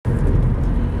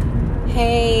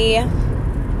Hey,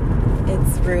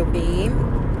 it's Ruby.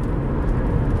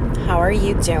 How are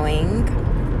you doing?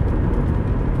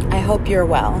 I hope you're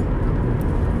well.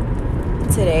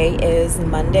 Today is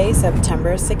Monday,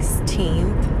 September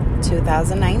 16th,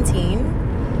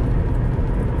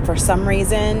 2019. For some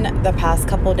reason, the past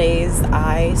couple days,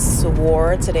 I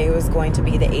swore today was going to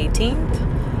be the 18th.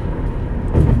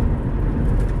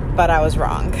 But I was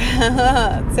wrong.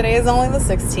 Today is only the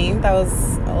 16th. I was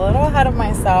a little ahead of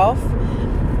myself.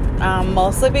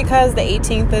 Mostly because the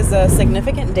 18th is a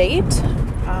significant date.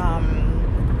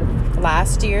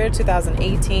 Last year,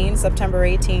 2018, September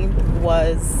 18th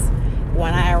was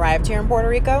when I arrived here in Puerto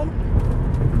Rico.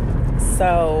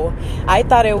 So I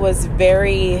thought it was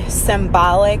very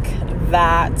symbolic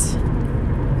that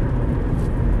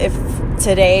if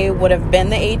today would have been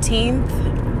the 18th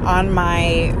on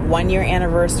my 1-year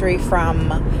anniversary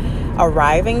from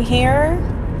arriving here,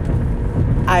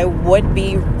 I would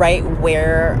be right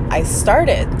where I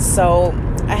started. So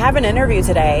I have an interview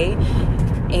today,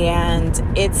 and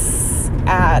it's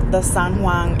at the San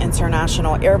Juan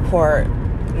International Airport,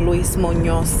 Luis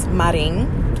Muñoz Marin.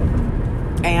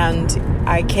 And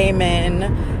I came in,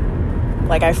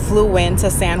 I flew into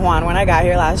San Juan when I got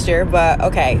here last year, but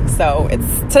okay, so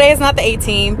today is not the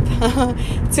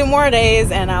 18th. 2 more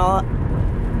days and I'll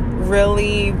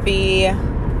really be,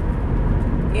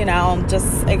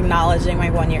 just acknowledging my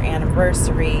 1-year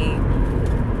anniversary.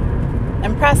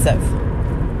 Impressive.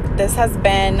 This has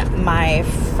been my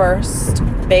first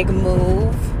big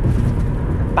move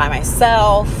by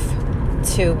myself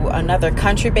to another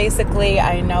country, basically.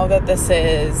 I know that this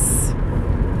is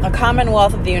a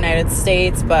Commonwealth of the United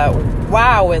States, but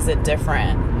wow, is it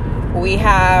different. We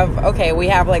have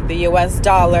the US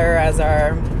dollar as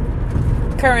our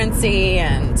currency,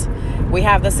 and we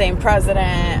have the same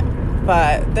president,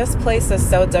 but this place is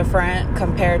so different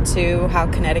compared to how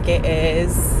Connecticut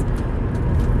is.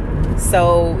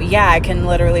 So yeah, I can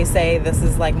literally say this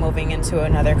is like moving into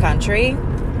another country.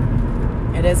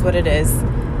 It is what it is.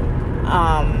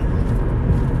 I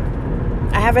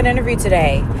have an interview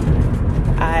today.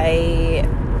 I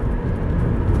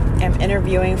am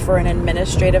interviewing for an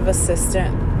administrative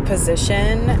assistant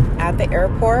position at the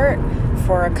airport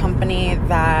for a company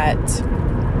that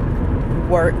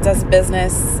does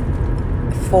business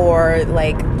for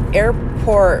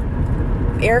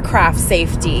aircraft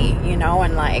safety, and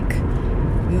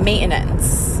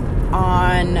maintenance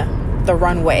on the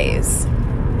runways.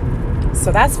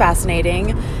 So that's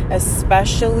fascinating,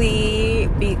 especially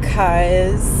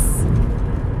because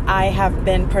I have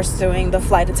been pursuing the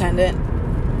flight attendant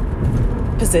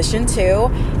position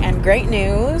too, and great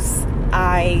news,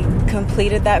 I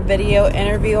completed that video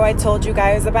interview I told you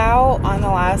guys about on the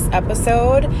last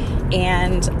episode,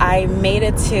 and I made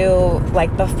it to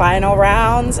the final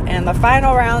round, and the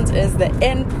final round is the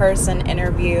in-person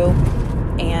interview,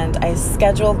 and I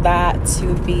scheduled that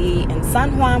to be in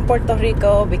San Juan, Puerto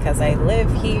Rico, because I live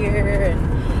here, and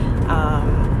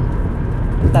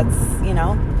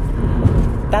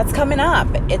that's coming up.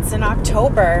 It's in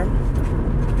October.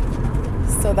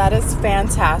 So that is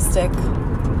fantastic.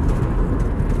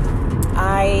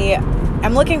 I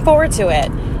am looking forward to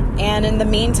it. And in the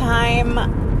meantime,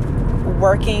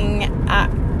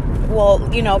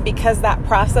 because that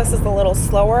process is a little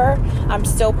slower, I'm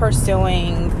still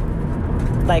pursuing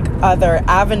other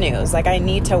avenues. I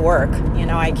need to work.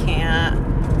 I can't.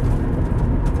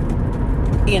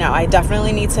 I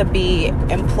definitely need to be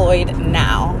employed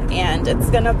now, and it's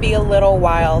going to be a little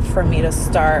while for me to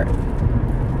start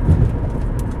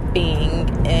being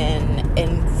an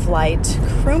in-flight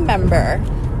crew member.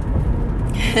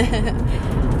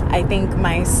 I think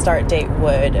my start date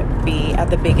would be at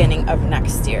the beginning of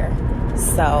next year.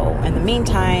 So in the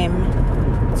meantime,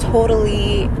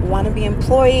 totally want to be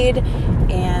employed,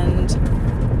 and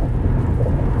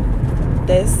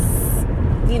this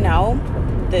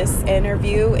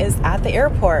interview is at the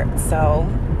airport, so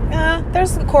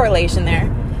there's some correlation there.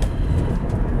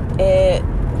 It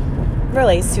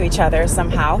relates to each other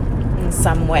somehow, in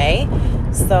some way.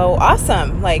 So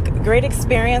awesome, great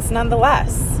experience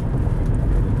nonetheless.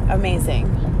 Amazing.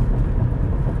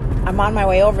 I'm on my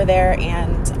way over there,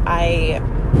 and I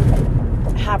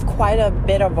have quite a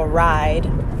bit of a ride.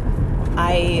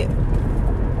 I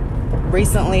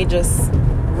recently just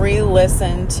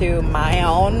re-listened to my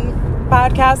own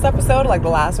podcast episode, the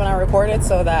last one I recorded,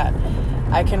 so that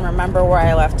I can remember where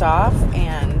I left off.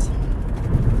 And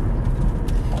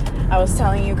I was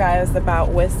telling you guys about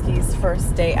Whiskey's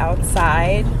first day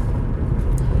outside.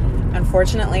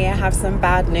 Unfortunately, I have some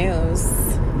bad news.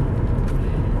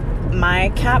 My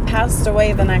cat passed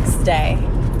away the next day.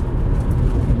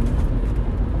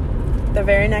 The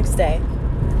very next day,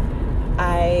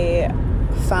 I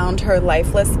found her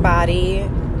lifeless body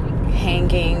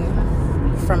hanging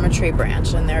from a tree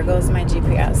branch. And there goes my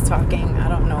GPS talking. I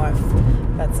don't know if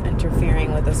that's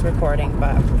interfering with this recording,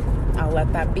 but I'll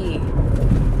let that be.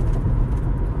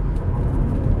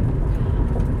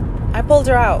 I pulled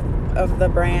her out of the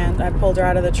branch. I pulled her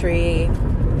out of the tree.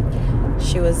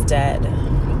 She was dead.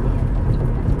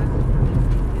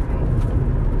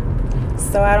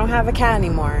 So I don't have a cat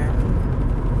anymore.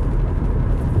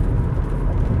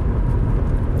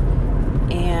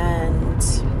 And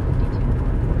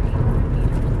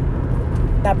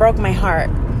that broke my heart.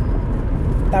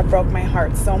 That broke my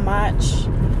heart so much.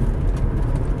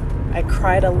 I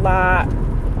cried a lot.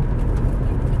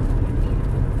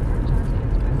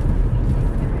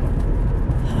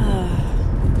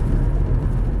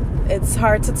 It's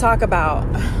hard to talk about.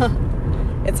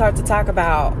 It's hard to talk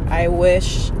about. I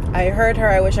wish I heard her.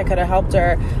 I wish I could have helped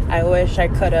her. I wish I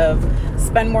could have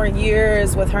spent more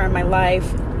years with her in my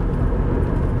life.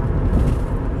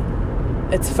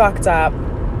 It's fucked up.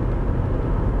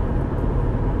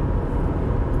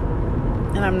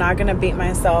 And I'm not going to beat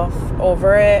myself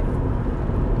over it.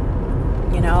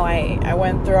 You know, I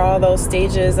went through all those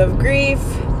stages of grief.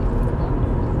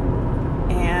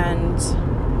 And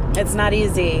it's not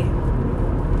easy.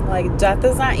 Like, death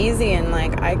is not easy, and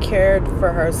like, I cared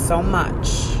for her so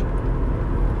much.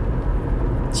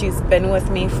 She's been with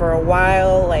me for a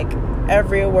while, like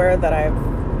everywhere that I've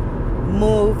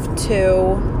moved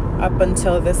to up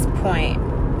until this point.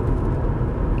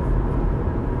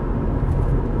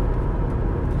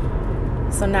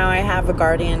 So now I have a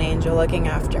guardian angel looking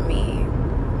after me.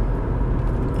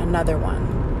 Another one.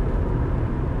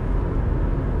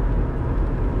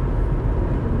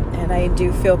 And I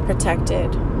do feel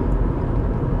protected.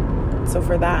 So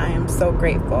for that, I am so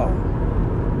grateful.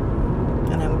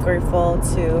 And I'm grateful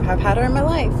to have had her in my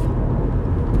life.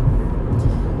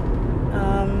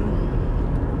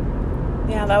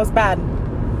 Yeah, that was bad.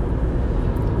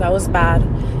 That was bad.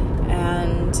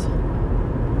 And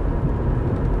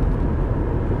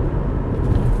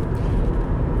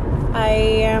I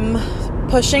am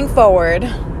pushing forward.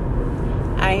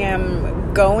 I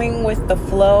am going with the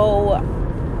flow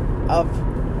of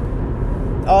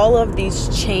all of these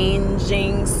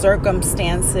changing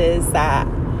circumstances that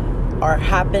are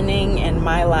happening in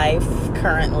my life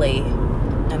currently.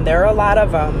 And there are a lot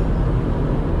of them.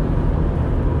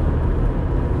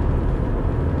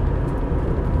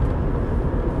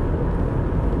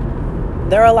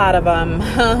 There are a lot of them.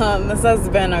 This has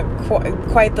been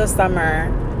quite the summer.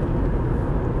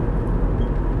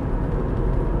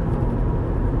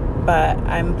 But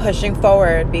I'm pushing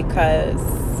forward because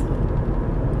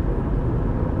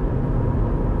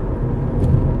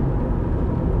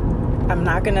I'm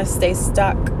not going to stay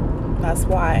stuck. That's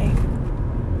why.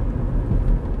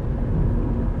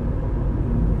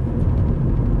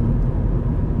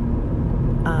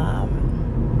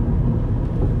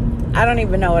 I don't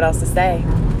even know what else to say,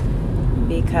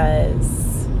 because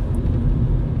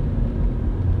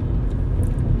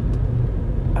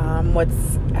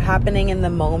what's happening in the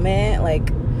moment,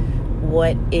 like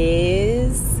what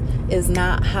is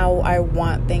not how I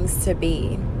want things to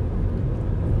be.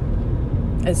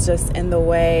 It's just in the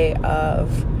way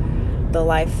of the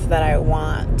life that I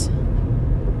want.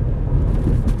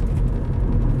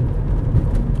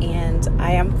 And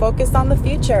I am focused on the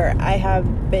future. I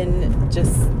have been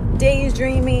just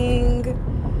daydreaming,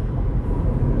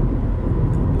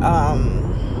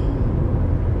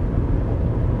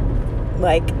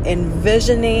 like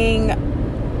envisioning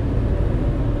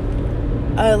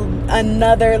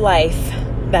another life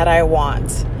that I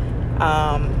want.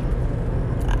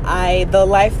 The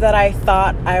life that I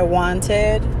thought I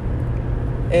wanted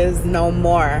is no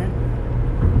more.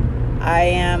 I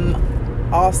am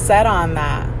all set on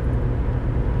that.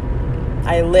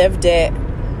 I lived it,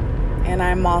 and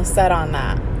I'm all set on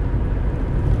that.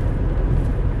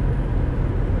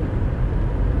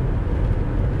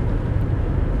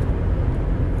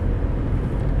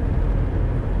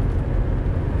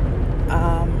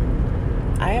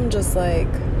 I am just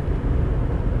like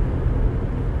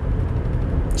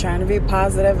trying to be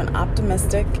positive and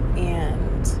optimistic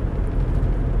and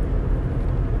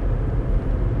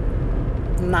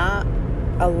not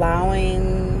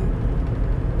allowing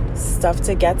stuff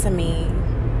to get to me,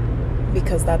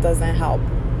 because that doesn't help,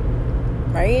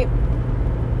 right?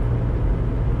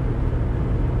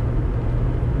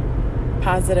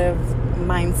 Positive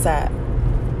mindset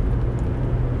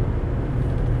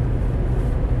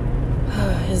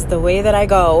is the way that I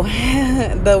go.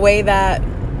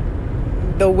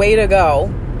 the way to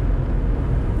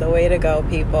go,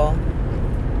 people.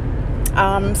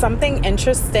 Something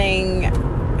interesting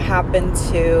happened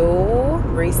too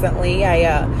recently.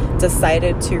 I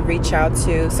decided to reach out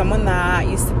to someone that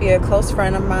used to be a close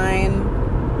friend of mine.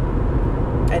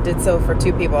 I did so for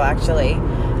 2 people, actually.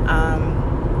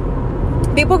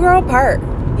 People grow apart,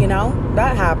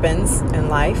 that happens in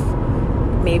life.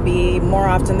 Maybe more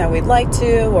often than we'd like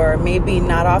to, or maybe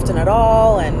not often at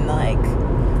all. And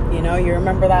you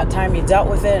remember that time you dealt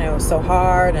with it and it was so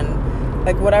hard, and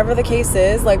whatever the case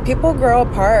is, people grow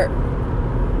apart,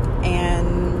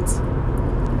 and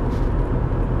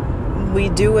we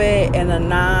do it in a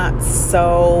not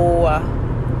so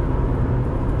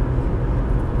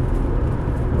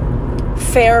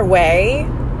fair way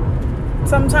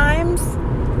sometimes.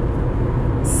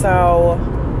 So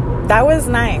that was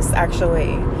nice,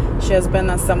 actually. She has been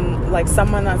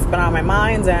someone that's been on my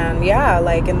mind, and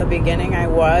in the beginning I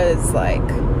was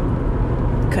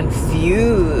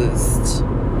confused,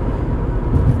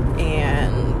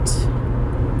 and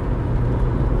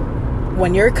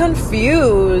when you're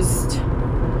confused,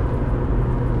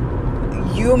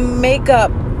 you make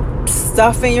up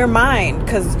stuff in your mind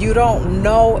because you don't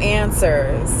know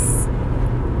answers.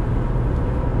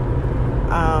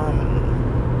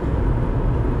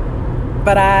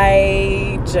 But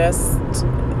I just,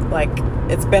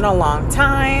 it's been a long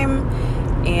time,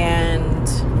 and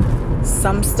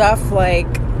some stuff, I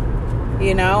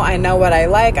know what I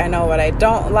like, I know what I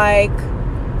don't like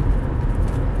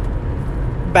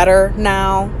better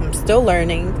now. I'm still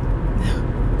learning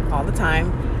all the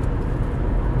time.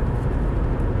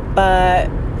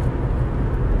 But,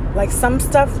 some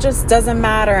stuff just doesn't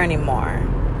matter anymore.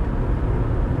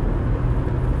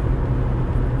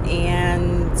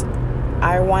 And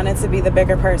I wanted to be the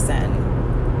bigger person.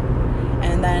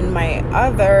 And then my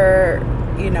other,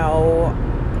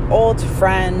 old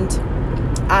friend,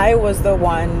 I was the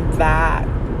one that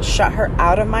shut her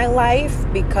out of my life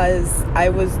because I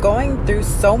was going through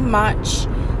so much,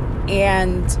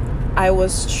 and I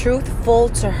was truthful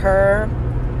to her,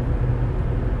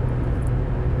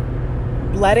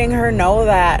 letting her know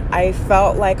that I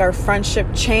felt like our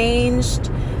friendship changed.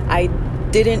 I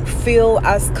didn't feel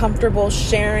as comfortable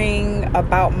sharing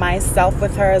about myself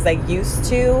with her as I used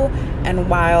to. And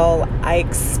while I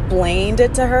explained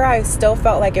it to her, I still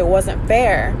felt like it wasn't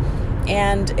fair.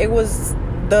 And it was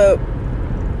the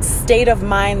state of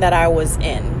mind that I was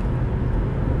in.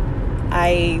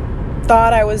 I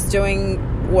thought I was doing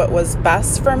what was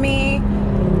best for me,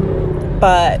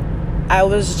 but I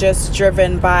was just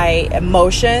driven by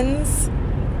emotions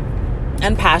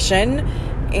and passion,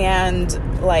 and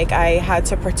I had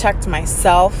to protect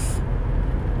myself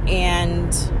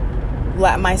and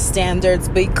let my standards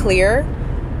be clear.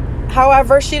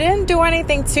 However, she didn't do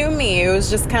anything to me. It was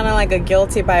just kind of like a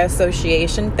guilty by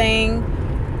association thing.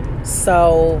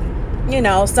 So,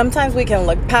 sometimes we can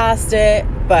look past it,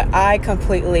 but I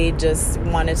completely just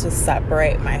wanted to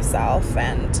separate myself,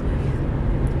 and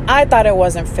I thought it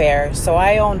wasn't fair, so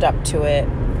I owned up to it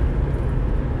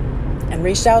and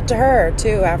reached out to her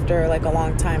too after a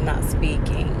long time not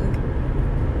speaking.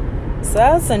 So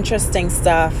that's interesting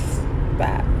stuff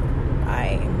that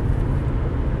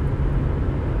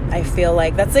I feel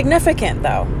like that's significant,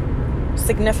 though.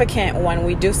 Significant when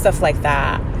we do stuff like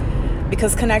that,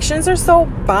 because connections are so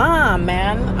bomb,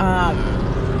 man.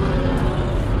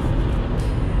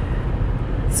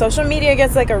 Social media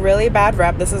gets a really bad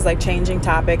rep. This is changing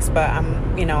topics, but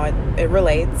it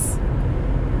relates.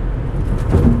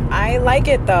 I like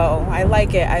it, though. I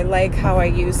like it. I like how I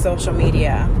use social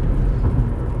media.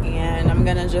 And I'm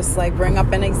gonna just bring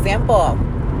up an example.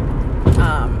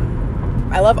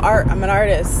 I love art. I'm an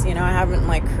artist. I haven't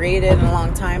created in a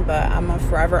long time, but I'm a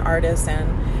forever artist, and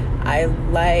I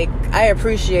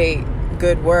appreciate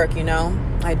good work,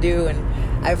 I do. And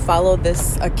I've followed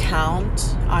this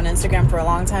account on Instagram for a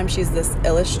long time. She's this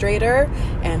illustrator,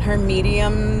 and her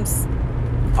mediums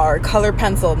are color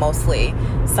pencil mostly,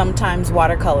 sometimes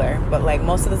watercolor, but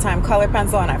most of the time color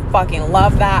pencil, and I fucking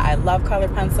love that. I love color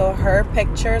pencil. Her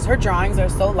pictures, her drawings are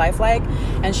so lifelike,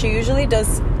 and she usually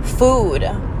does food,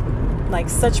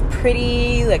 such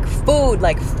pretty food,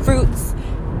 fruits,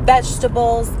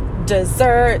 vegetables,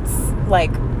 desserts,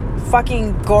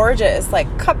 fucking gorgeous,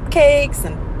 cupcakes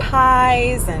and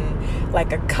pies, and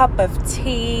a cup of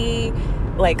tea,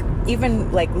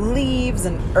 even leaves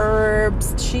and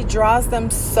herbs. She draws them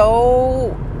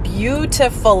so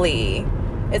beautifully.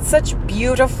 It's such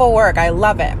beautiful work. I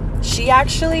love it. She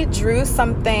actually drew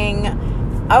something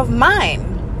of mine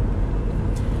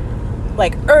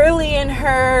early in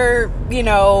her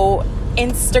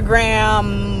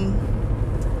Instagram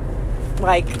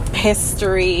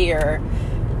history or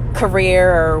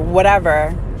career or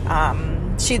whatever.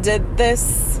 she did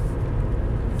this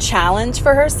challenge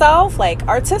for herself, like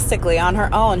artistically on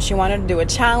her own. She wanted to do a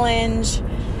challenge,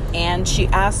 and she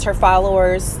asked her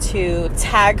followers to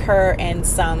tag her in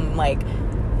some like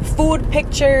food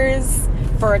pictures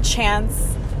for a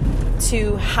chance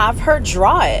to have her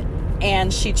draw it.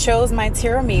 And she chose my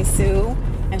tiramisu,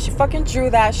 and she fucking drew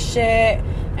that shit,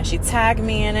 and she tagged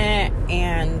me in it.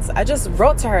 And I just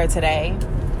wrote to her today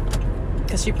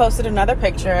because she posted another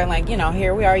picture, and like, you know,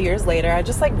 here we are years later. I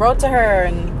just like wrote to her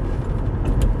and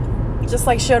just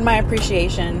like showed my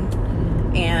appreciation.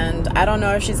 And I don't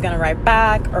know if she's gonna write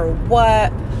back or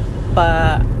what,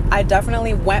 but I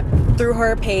definitely went through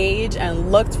her page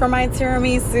and looked for my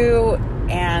tiramisu,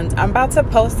 and I'm about to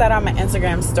post that on my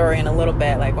Instagram story in a little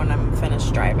bit, like when I'm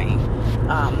finished driving.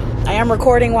 I am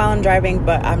recording while I'm driving,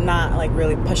 but I'm not like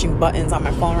really pushing buttons on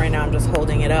my phone right now. I'm just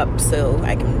holding it up so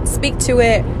I can speak to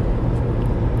it.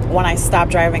 When I stop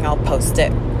driving, I'll post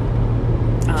it.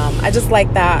 I just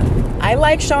like that. I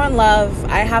like showing love.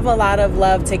 I have a lot of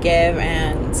love to give,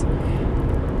 and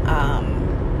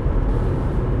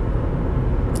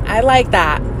I like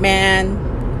that, man.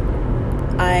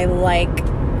 I like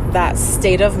that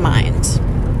state of mind.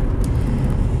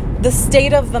 The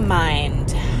state of the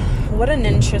mind. What an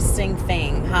interesting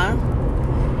thing, huh?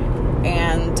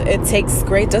 And it takes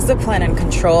great discipline and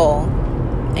control.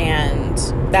 And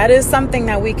that is something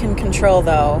that we can control,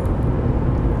 though.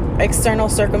 External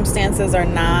circumstances are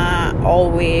not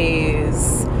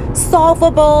always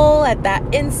solvable at that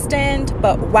instant,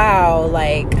 but wow,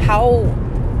 like how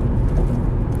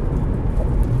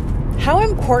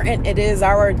important it is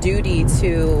our duty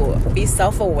to be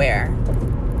self-aware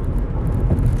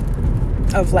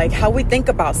of like how we think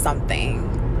about something.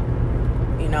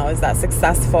 You know, is that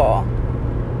successful?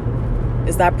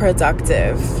 Is that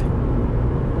productive?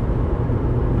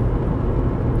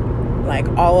 Like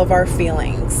all of our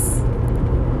feelings.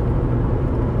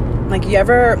 Like you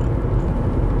ever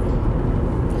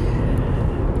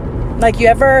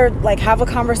like have a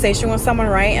conversation with someone,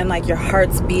 right? And like your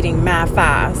heart's beating mad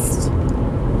fast.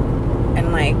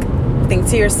 And like think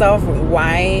to yourself,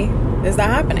 why is that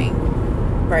happening?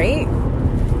 Right?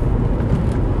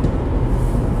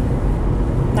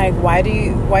 Like why do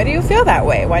you feel that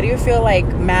way? Why do you feel like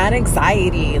mad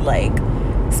anxiety, like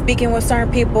speaking with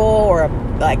certain people, or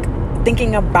like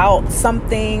thinking about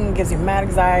something gives you mad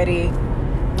anxiety?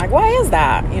 Like, why is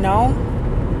that? You know,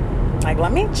 like,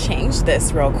 let me change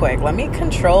this real quick. Let me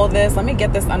control this. Let me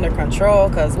get this under control,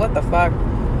 because what the fuck?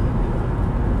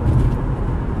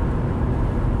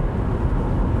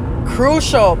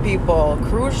 Crucial, people.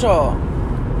 Crucial.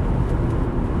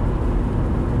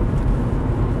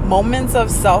 Moments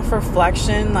of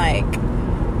self-reflection, like,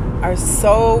 are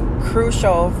so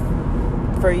crucial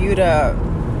for you to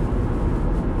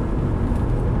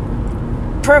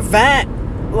prevent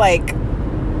like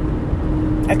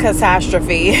a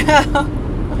catastrophe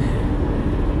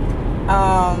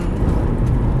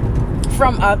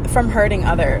from hurting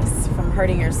others, from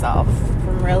hurting yourself,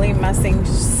 from really messing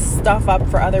stuff up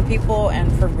for other people,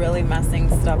 and for really messing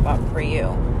stuff up for you.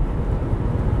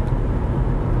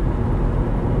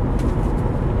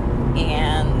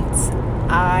 And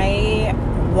I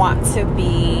want to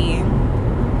be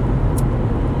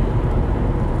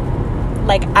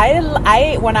like,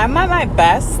 I when I'm at my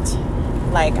best,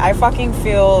 like, I fucking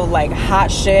feel like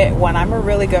hot shit when I'm a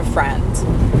really good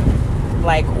friend.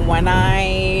 Like, when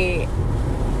I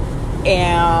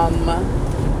am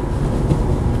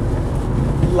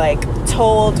like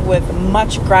told with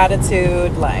much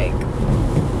gratitude, like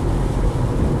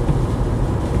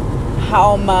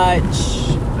how much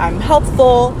I'm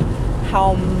helpful,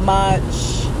 how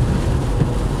much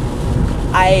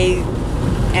I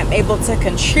am able to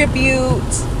contribute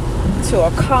to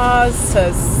a cause,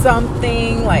 to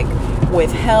something, like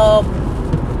with help.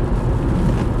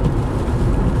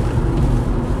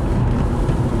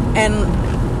 And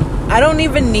I don't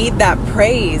even need that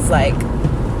praise. Like,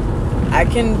 I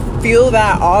can feel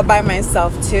that all by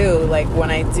myself too. Like,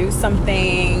 when I do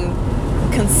something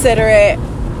considerate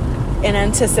in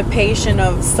anticipation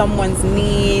of someone's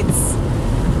needs,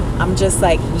 I'm just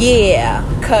like, yeah,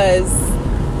 because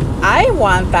I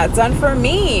want that done for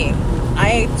me.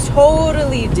 I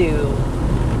totally do.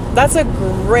 That's a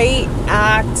great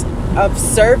act of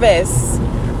service,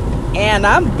 and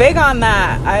I'm big on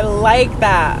that. I like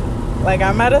that. Like,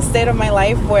 I'm at a state of my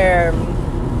life where,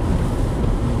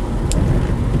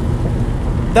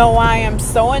 though I am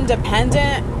so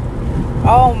independent,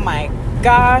 oh my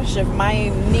gosh, if my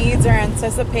needs are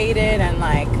anticipated and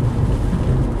like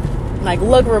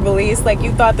look, Rebellies, like,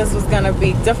 you thought this was gonna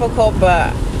be difficult,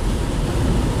 but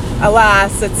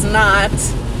alas, it's not,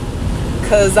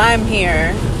 'cause I'm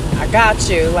here. I got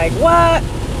you. Like, what?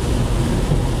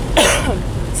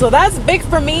 So that's big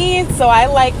for me. So I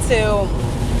like to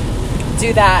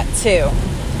do that too.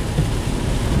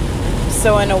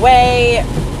 So in a way,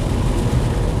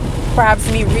 perhaps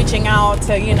me reaching out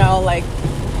to, like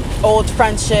old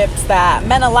friendships that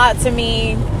meant a lot to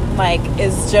me, like,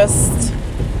 is just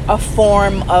a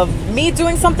form of me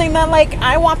doing something that, like,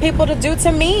 I want people to do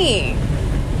to me,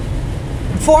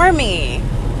 for me.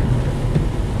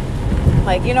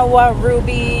 Like, you know what,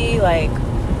 Ruby, like,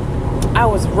 I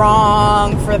was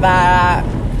wrong for that,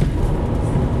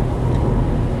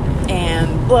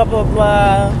 and blah blah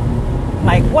blah.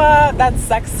 Like, what? That's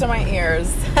sex to my ears.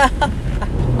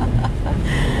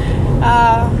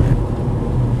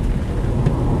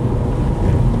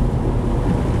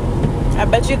 I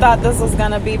bet you thought this was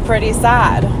gonna be pretty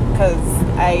sad, because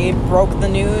I broke the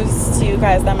news to you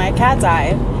guys that my cat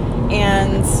died.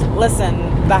 And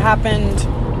listen, that happened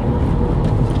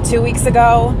 2 weeks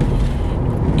ago,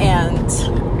 and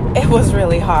it was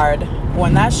really hard.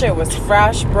 When that shit was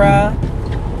fresh, bruh,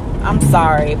 I'm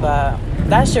sorry, but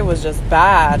that shit was just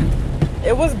bad.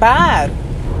 It was bad.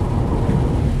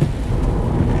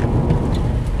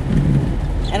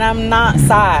 And I'm not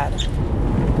sad.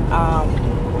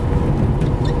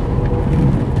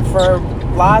 For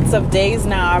lots of days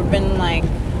now, I've been, like,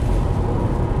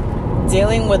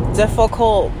 dealing with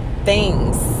difficult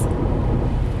things.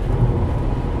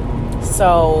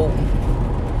 So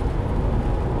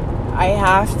I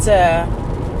have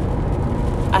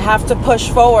to push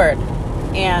forward.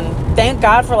 And thank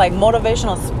God for, like,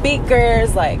 motivational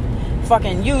speakers, like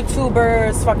fucking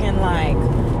YouTubers, fucking, like,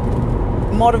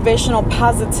 motivational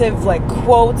positive, like,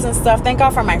 quotes and stuff. Thank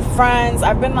God for my friends.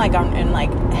 I've been, like, in,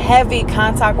 like, heavy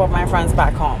contact with my friends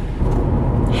back home.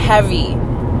 Heavy.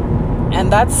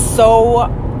 And that's so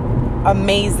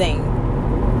amazing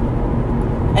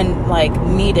and, like,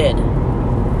 needed.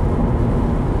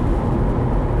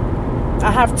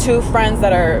 I have 2 friends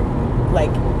that are,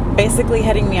 like, basically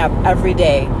hitting me up every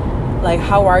day. Like,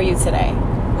 how are you today?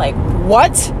 Like,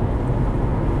 what?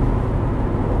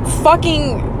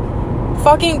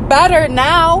 Fucking better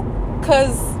now,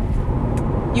 'cause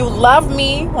you love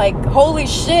me. Like, holy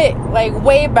shit, like,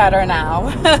 way better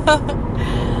now.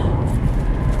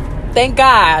 Thank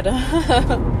God.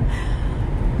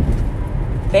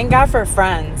 Thank God for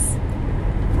friends.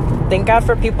 Thank God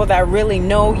for people that really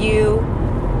know you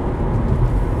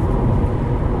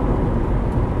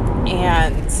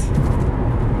and,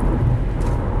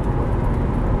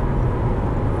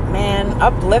 man,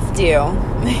 uplift you.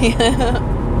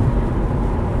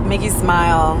 Make you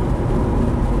smile.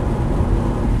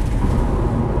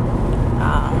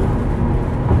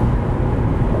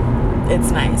 It's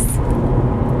nice.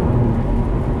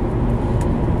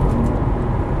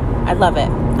 I love it.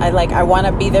 I want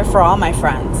to be there for all my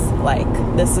friends.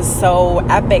 Like, this is so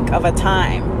epic of a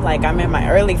time. Like, I'm in my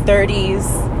early 30s,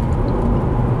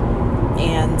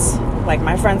 and, like,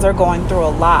 my friends are going through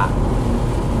a lot.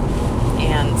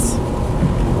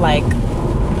 And, like,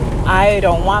 I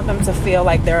don't want them to feel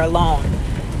like they're alone.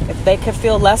 If they could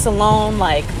feel less alone,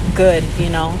 like, good,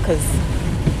 because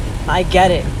I get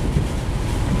it.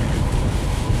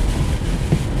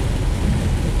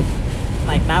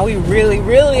 Like, now we really,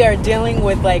 really are dealing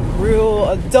with, like, real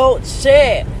adult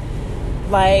shit.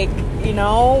 Like,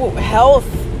 health,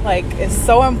 like, is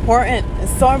so important.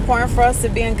 It's so important for us to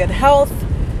be in good health.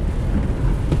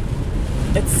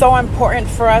 It's so important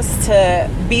for us to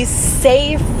be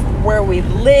safe where we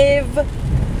live.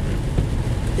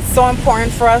 It's so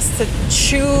important for us to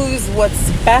choose what's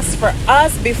best for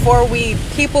us before we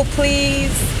people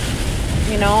please.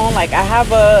 Like, I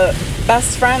have a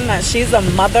best friend that she's a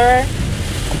mother.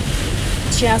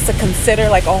 She has to consider,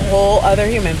 like, a whole other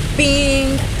human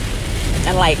being.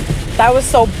 And, like, that was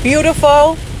so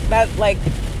beautiful.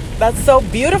 That's so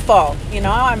beautiful.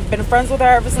 I've been friends with her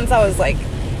ever since I was, like,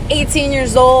 18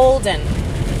 years old, and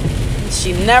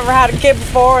she never had a kid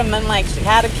before, and then, like, she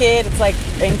had a kid. It's, like,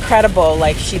 incredible.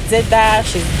 Like, she did that.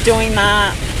 She's doing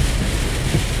that.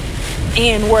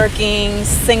 And working,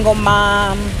 single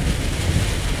mom.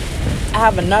 I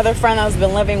have another friend that's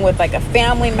been living with, like, a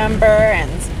family member,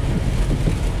 and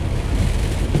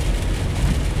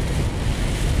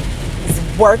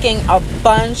working a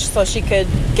bunch so she could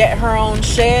get her own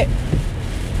shit.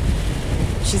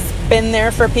 She's been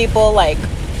there for people, like,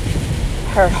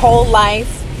 her whole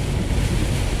life.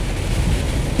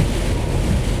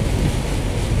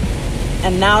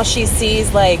 And now she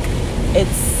sees, like,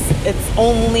 it's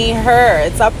only her.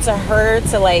 It's up to her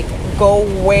to, like, go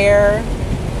where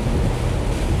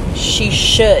she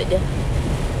should.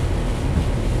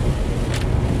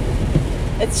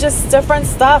 It's just different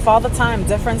stuff all the time,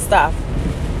 different stuff.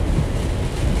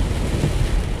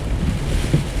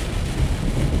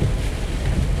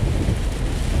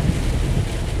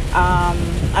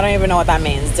 I don't even know what that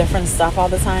means. Different stuff all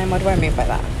the time. What do I mean by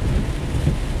that?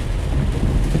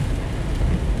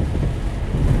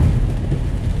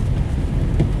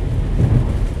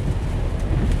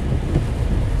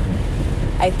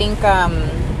 I think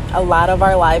a lot of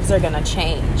our lives are going to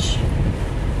change.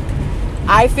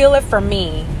 I feel it for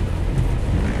me.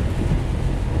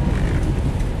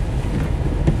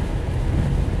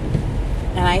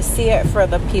 And I see it for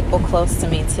the people close to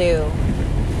me too.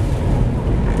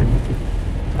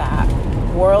 That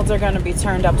worlds are going to be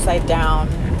turned upside down.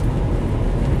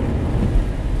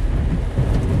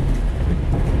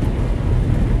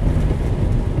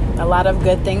 A lot of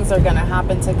good things are going to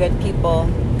happen to good people.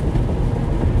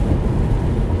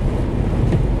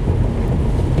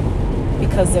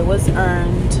 Because it was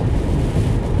earned.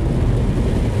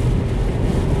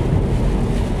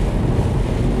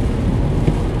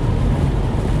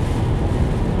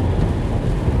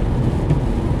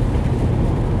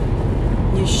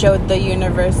 You showed the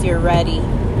universe you're ready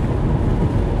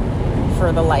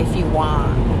for the life you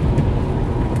want.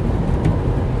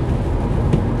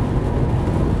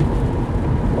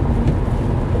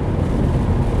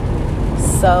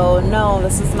 So no,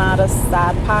 this is not a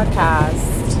sad podcast.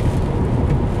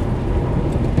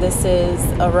 This is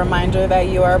a reminder that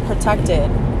you are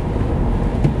protected.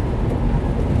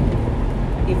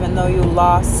 Even though you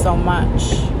lost so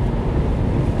much.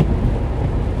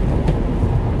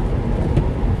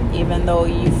 Even though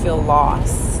you feel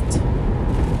lost.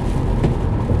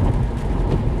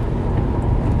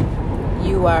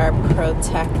 You are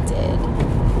protected.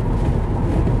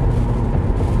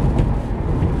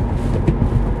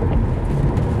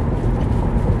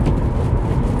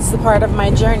 It's a part of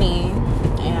my journey.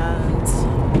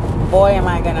 Boy, am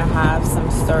I gonna have some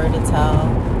story to tell.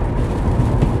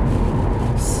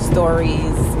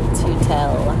 Stories to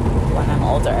tell when I'm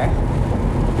older.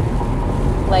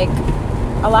 Like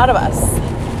a lot of us.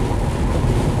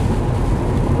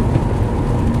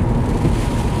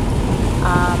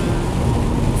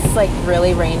 It's like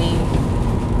really rainy.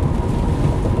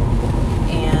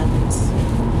 And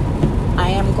I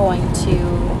am going to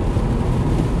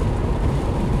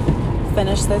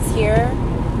finish this here.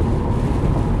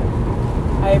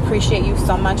 I appreciate you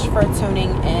so much for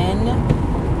tuning in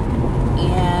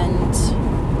and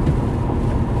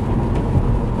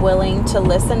willing to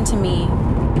listen to me.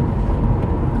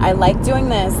 I like doing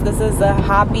this. This is a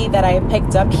hobby that I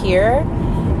picked up here,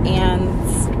 and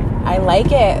I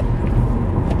like it.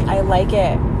 I like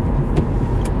it.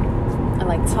 I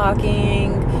like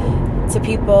talking to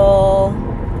people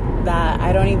that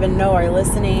I don't even know are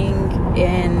listening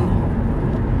in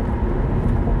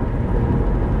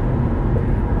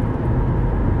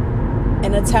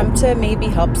an attempt to maybe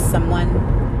help someone.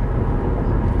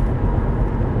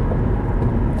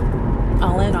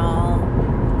 All in all,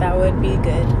 that would be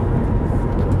good.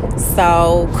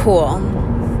 So cool.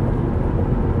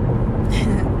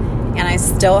 And I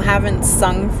still haven't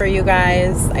sung for you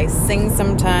guys. I sing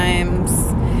sometimes.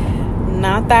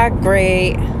 Not that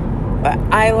great, but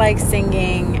I like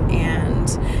singing. And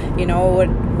you know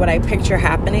what I picture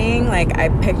happening? Like, I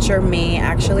picture me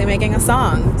actually making a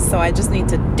song. So I just need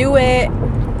to do it.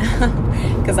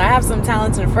 Because I have some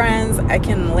talented friends. I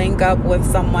can link up with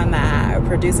someone that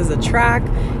produces a track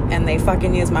and they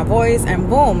fucking use my voice, and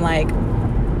boom, like,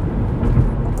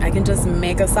 I can just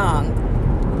make a song.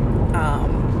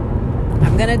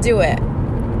 I'm gonna do it.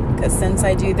 Because since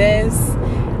I do this,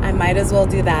 I might as well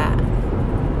do that.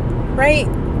 Right?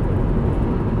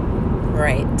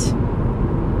 Right.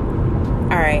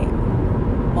 Alright.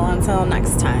 Well, until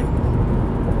next time.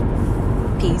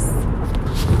 Peace.